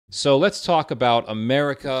So let's talk about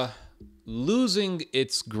America losing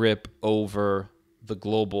its grip over the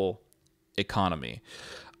global economy.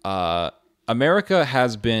 America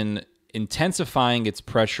has been intensifying its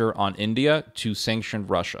pressure on India to sanction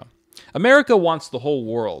Russia. America wants the whole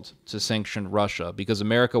world to sanction Russia because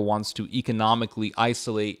America wants to economically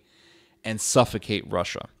isolate and suffocate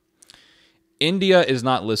Russia. India is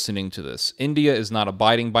not listening to this. India is not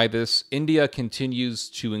abiding by this. India continues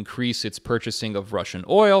to increase its purchasing of Russian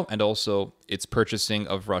oil and also its purchasing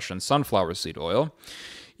of Russian sunflower seed oil.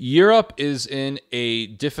 Europe is in a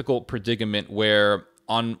difficult predicament where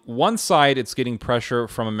on one side it's getting pressure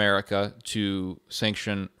from America to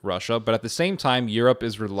sanction Russia, but at the same time Europe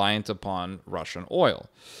is reliant upon Russian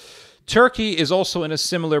oil. Turkey is also in a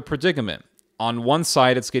similar predicament. On one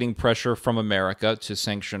side, it's getting pressure from America to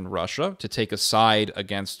sanction Russia, to take a side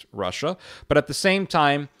against Russia. But at the same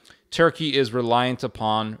time, Turkey is reliant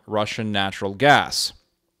upon Russian natural gas.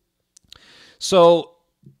 So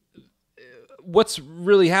what's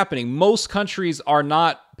really happening? Most countries are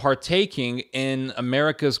not partaking in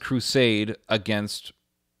America's crusade against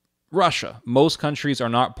Russia. Most countries are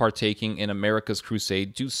not partaking in America's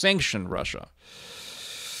crusade to sanction Russia.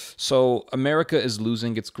 So America is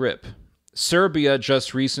losing its grip. Serbia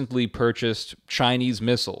just recently purchased Chinese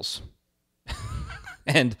missiles.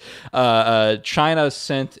 And China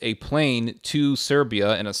sent a plane to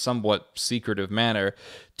Serbia in a somewhat secretive manner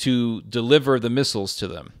to deliver the missiles to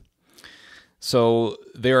them. So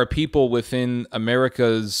there are people within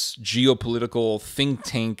America's geopolitical think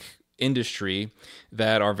tank industry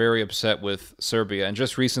that are very upset with Serbia. And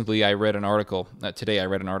just recently I read an article, today I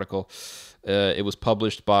read an article. It was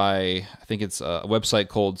published by, I think it's a website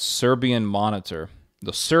called Serbian Monitor,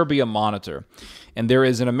 the Serbia Monitor. And there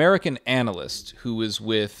is an American analyst who is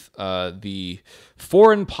with the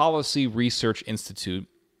Foreign Policy Research Institute,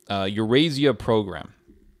 Eurasia program.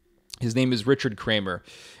 His name is Richard Kramer,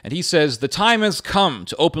 and he says, "The time has come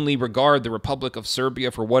to openly regard the Republic of Serbia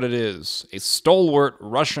for what it is, a stalwart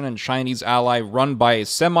Russian and Chinese ally run by a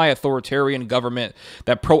semi-authoritarian government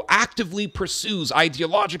that proactively pursues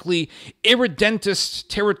ideologically irredentist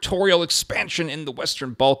territorial expansion in the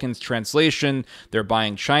Western Balkans." Translation, they're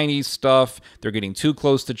buying Chinese stuff, they're getting too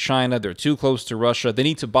close to China, they're too close to Russia, they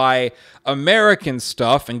need to buy American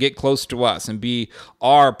stuff and get close to us and be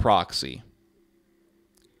our proxy.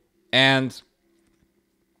 And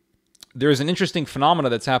there's an interesting phenomena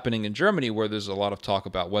that's happening in Germany where there's a lot of talk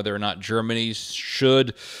about whether or not Germany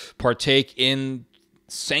should partake in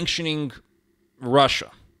sanctioning Russia.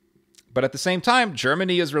 But at the same time,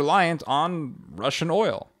 Germany is reliant on Russian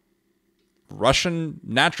oil, Russian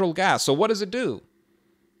natural gas. So what does it do?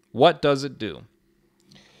 What does it do?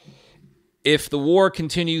 If the war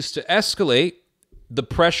continues to escalate, the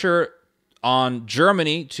pressure on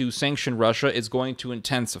Germany to sanction Russia is going to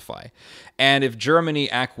intensify. And if Germany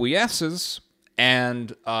acquiesces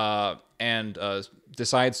and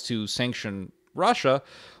decides to sanction Russia,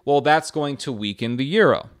 well, that's going to weaken the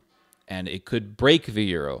euro, and it could break the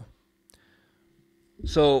euro.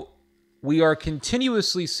 So we are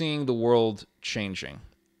continuously seeing the world changing.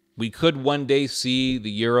 We could one day see the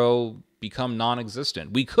euro become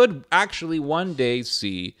non-existent. We could actually one day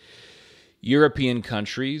see European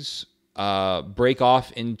countries break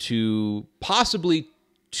off into possibly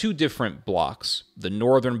two different blocks, the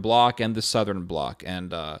northern bloc and the southern bloc.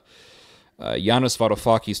 And Yanis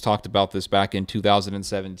Varoufakis talked about this back in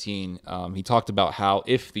 2017. He talked about how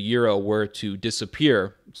if the euro were to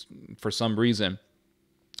disappear for some reason,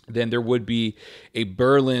 then there would be a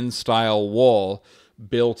Berlin-style wall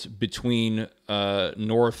built between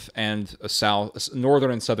northern and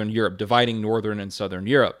southern Europe, dividing northern and southern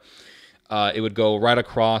Europe. It would go right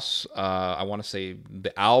across, I want to say,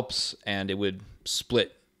 the Alps, and it would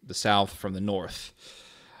split the south from the north.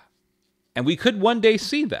 And we could one day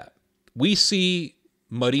see that. We see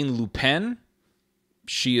Marine Le Pen.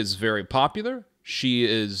 She is very popular. She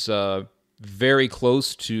is very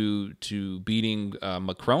close to beating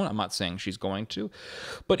Macron. I'm not saying she's going to.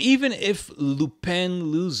 But even if Le Pen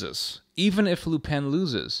loses,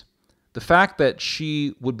 the fact that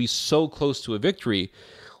she would be so close to a victory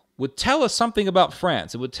would tell us something about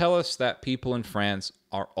France. It would tell us that people in France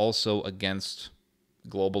are also against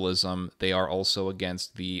globalism. They are also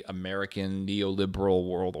against the American neoliberal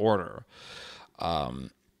world order.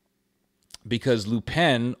 Because Le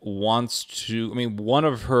Pen wants to, one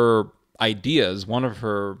of her ideas,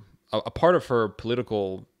 a part of her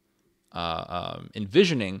political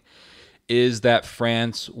envisioning is that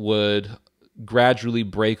France would gradually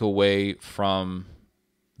break away from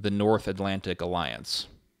the North Atlantic Alliance.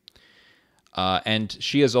 And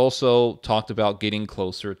she has also talked about getting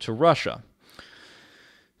closer to Russia.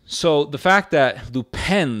 So the fact that Le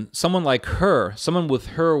Pen, someone like her, someone with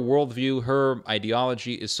her worldview, her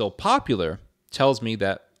ideology is so popular, tells me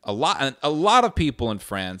that a lot of people in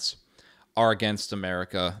France are against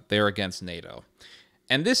America. They're against NATO.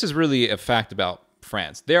 And this is really a fact about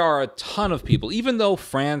France. There are a ton of people, even though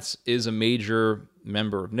France is a major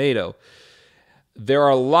member of NATO, there are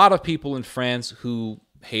a lot of people in France who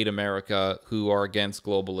hate America, who are against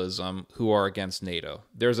globalism, who are against NATO.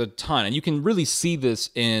 There's a ton. And you can really see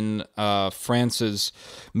this in France's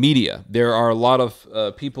media. There are a lot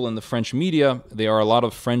of people in the French media. There are a lot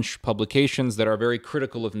of French publications that are very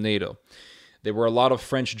critical of NATO. There were a lot of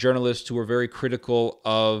French journalists who were very critical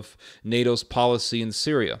of NATO's policy in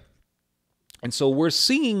Syria. And so we're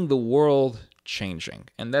seeing the world changing.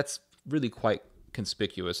 And that's really quite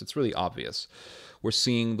conspicuous. It's really obvious. We're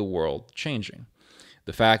seeing the world changing.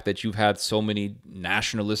 The fact that you've had so many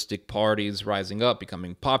nationalistic parties rising up,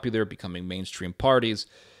 becoming popular, becoming mainstream parties,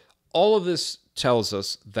 all of this tells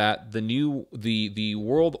us that the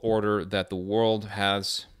world order that the world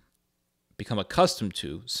has become accustomed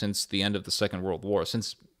to since the end of the Second World War,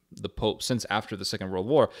 since after the Second World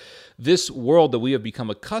War, this world that we have become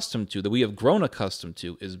accustomed to, that we have grown accustomed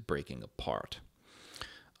to, is breaking apart.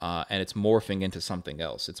 And it's morphing into something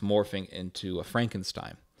else. It's morphing into a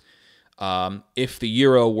Frankenstein. If the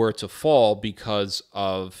euro were to fall because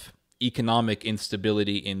of economic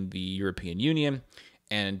instability in the European Union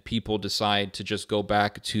and people decide to just go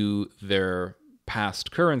back to their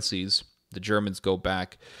past currencies, the Germans go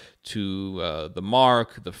back to the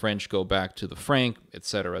mark, the French go back to the franc,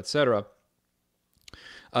 etc.,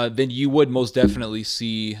 then you would most definitely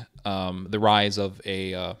see the rise of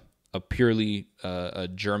a purely a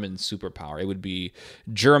German superpower. It would be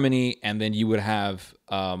Germany, and then you would have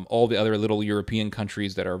all the other little European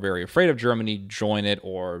countries that are very afraid of Germany join it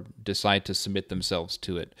or decide to submit themselves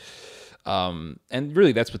to it. And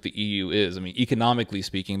really, that's what the EU is. I mean, economically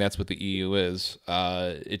speaking, that's what the EU is.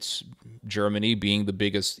 It's Germany being the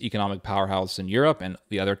biggest economic powerhouse in Europe, and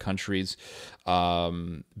the other countries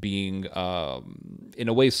being, in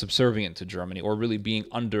a way, subservient to Germany, or really being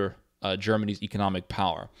under Germany's economic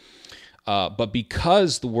power. But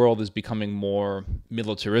because the world is becoming more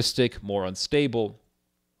militaristic, more unstable,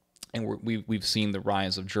 and we've seen the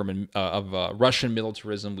rise of Russian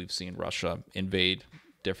militarism, we've seen Russia invade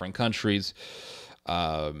different countries,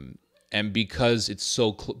 and because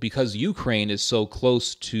because Ukraine is so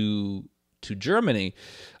close to Germany,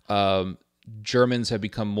 Germans have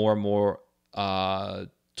become more and more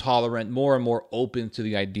tolerant, more and more open to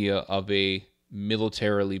the idea of a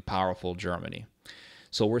militarily powerful Germany.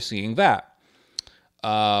 So we're seeing that.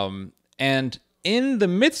 And in the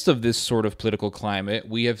midst of this sort of political climate,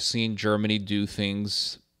 we have seen Germany do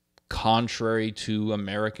things contrary to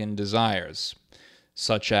American desires,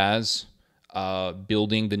 such as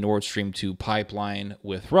building the Nord Stream 2 pipeline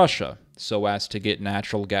with Russia so as to get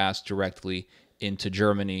natural gas directly into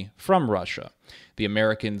Germany from Russia. The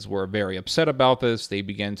Americans were very upset about this. They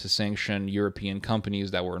began to sanction European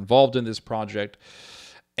companies that were involved in this project.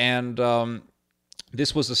 And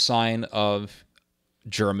this was a sign of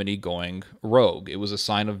Germany going rogue. It was a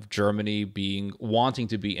sign of Germany wanting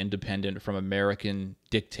to be independent from American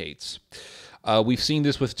dictates. We've seen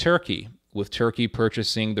this with Turkey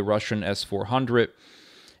purchasing the Russian S-400,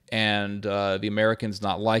 and the Americans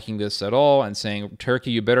not liking this at all and saying,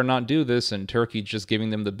 Turkey, you better not do this, and Turkey just giving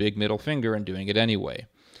them the big middle finger and doing it anyway.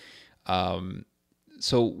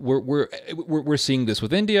 So we're seeing this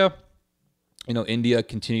with India. You know, India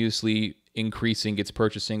continuously increasing its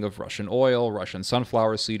purchasing of Russian oil, Russian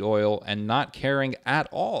sunflower seed oil, and not caring at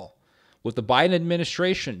all, with the Biden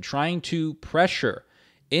administration trying to pressure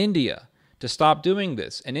India to stop doing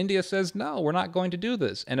this. And India says, no, we're not going to do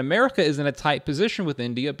this. And America is in a tight position with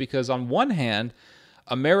India because on one hand,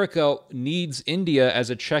 America needs India as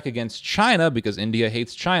a check against China because India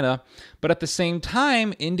hates China. But at the same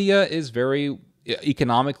time, India is very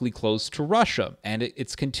economically close to Russia. And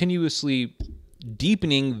it's continuously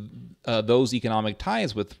deepening those economic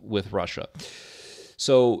ties with Russia.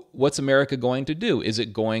 So what's America going to do? Is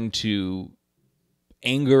it going to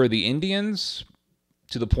anger the Indians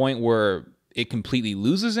to the point where it completely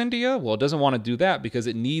loses India? Well, it doesn't want to do that because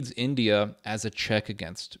it needs India as a check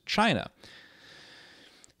against China.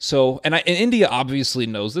 So, and India obviously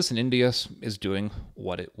knows this, and India is doing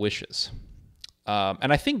what it wishes.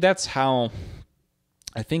 And I think that's how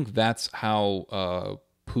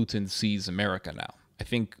Putin sees America now. I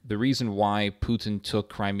think the reason why Putin took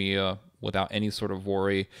Crimea without any sort of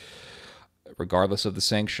worry, regardless of the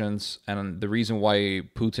sanctions, and the reason why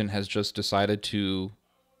Putin has just decided to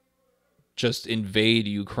just invade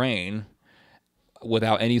Ukraine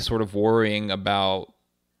without any sort of worrying about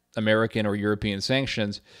American or European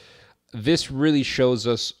sanctions, this really shows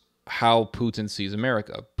us how Putin sees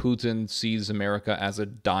America. Putin sees America as a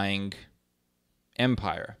dying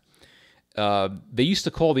empire. They used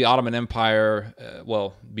to call the Ottoman Empire,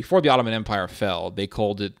 before the Ottoman Empire fell, they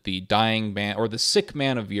called it the dying man, or the sick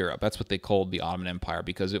man of Europe. That's what they called the Ottoman Empire,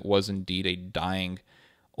 because it was indeed a dying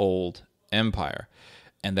old empire.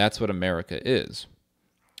 And that's what America is.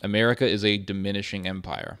 America is a diminishing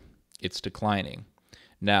empire. It's declining.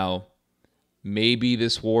 Now, maybe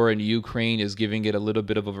this war in Ukraine is giving it a little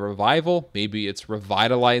bit of a revival. Maybe it's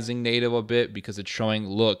revitalizing NATO a bit, because it's showing,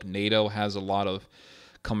 look, NATO has a lot of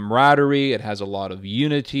camaraderie, it has a lot of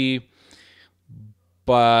unity.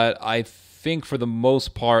 But I think for the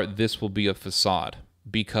most part, this will be a facade,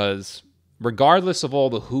 because regardless of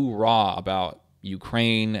all the hoorah about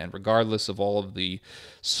Ukraine, and regardless of all of the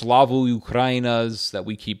Slavu Ukrainas that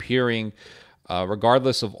we keep hearing,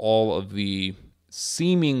 regardless of all of the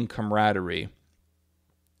seeming camaraderie,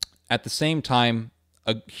 at the same time,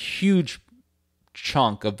 a huge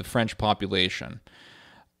chunk of the French population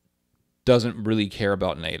doesn't really care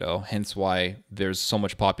about NATO, hence why there's so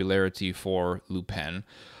much popularity for Le Pen.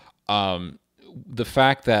 The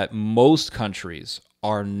fact that most countries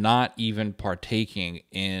are not even partaking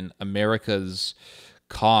in America's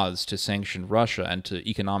cause to sanction Russia and to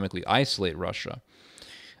economically isolate Russia.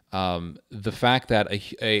 The fact that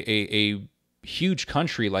a huge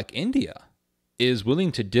country like India is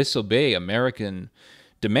willing to disobey American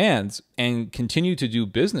demands and continue to do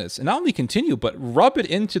business, and not only continue, but rub it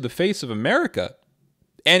into the face of America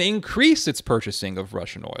and increase its purchasing of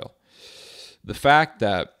Russian oil. The fact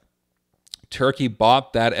that Turkey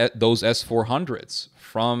bought those S-400s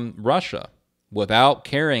from Russia without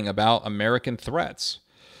caring about American threats.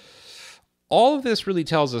 All of this really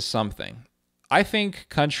tells us something. I think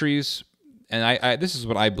countries, and this is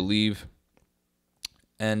what I believe,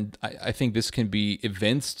 and I think this can be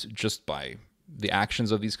evinced just by the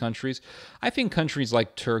actions of these countries. I think countries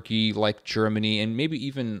like Turkey, like Germany, and maybe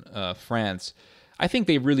even France, I think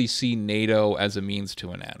they really see NATO as a means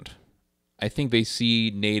to an end. I think they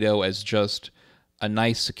see NATO as just a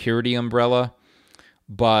nice security umbrella,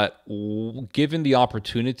 but given the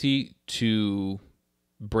opportunity to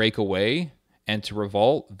break away and to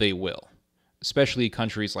revolt, they will, especially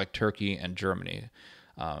countries like Turkey and Germany,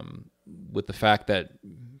 with the fact that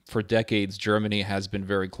for decades, Germany has been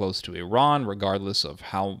very close to Iran, regardless of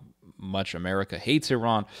how much America hates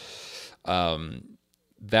Iran.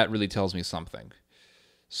 That really tells me something.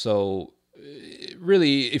 So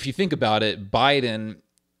really, if you think about it, Biden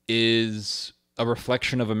is a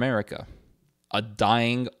reflection of America, a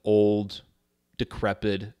dying, old,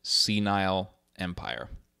 decrepit, senile empire.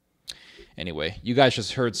 Anyway, you guys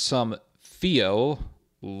just heard some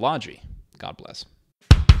theology. God bless.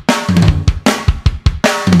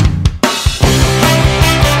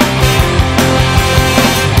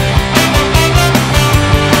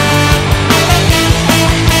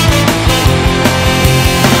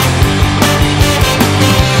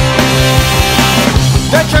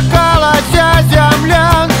 Дочекалася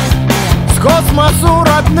земля з космосу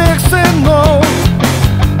родних синов.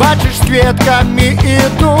 Бачиш, з квітками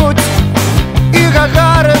ідуть і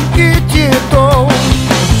Гагарин, і Титов.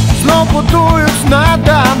 Знов будують на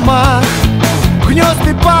домах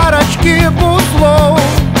гнезди парочки буслов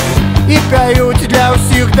і п'ють для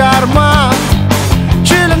всіх дарма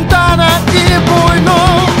Челентана і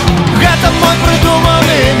Буйнов. Это мой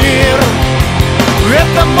придуманный мир,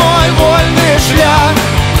 это мой вольный шлях.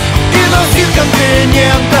 И на всех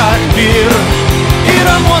континентах пир, и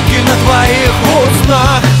рамонки на твоих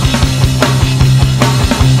устах.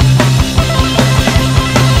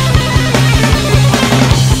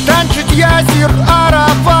 Танчит Ясир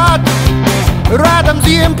Арафат, рядом с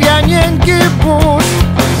ним пьяненький Буш.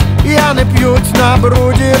 Яны пьют на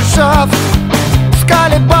брудершафт, с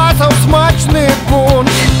калибасов смачный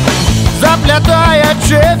пунш.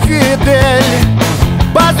 Заплетаючи Фідель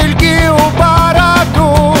базильки у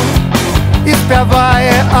бороду і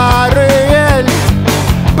співає Аріель,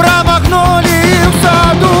 промахнули в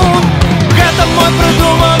саду. Это мой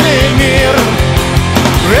придуманный мир,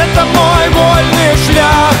 это мой вольный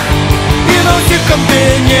шлях. И на всех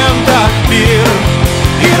континентах пир,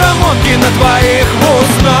 и рамонки на твоих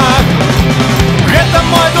устах. Это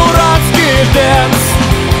мой дурацкий дэнс,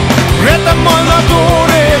 это мой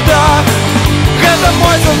натуры дах, это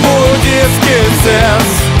мой буддийский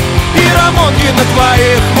сенс, и рамонки на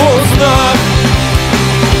твоих устах.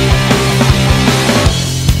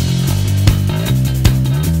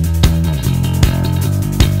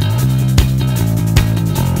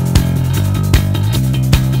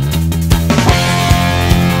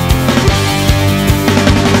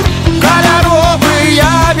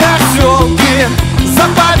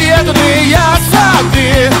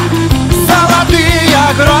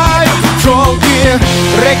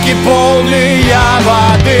 реки полные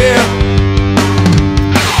воды.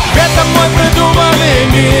 Это мой придуманный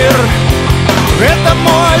мир, это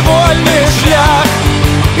мой вольный шлях,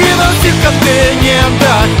 и на всех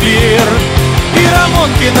континентах пир, и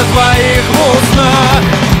рамонки на твоих устах.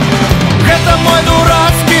 Это мой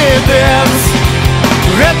дурацкий дэнс,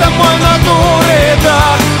 это мой натуры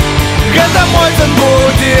дах, это мой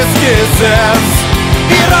дзен-буддийский сенс,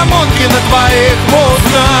 и рамонки на твоих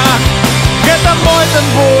устах. Это мой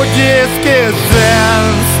дзен-буддийский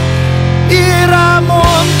сенс, и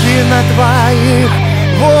рамонки на твоих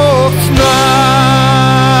устах.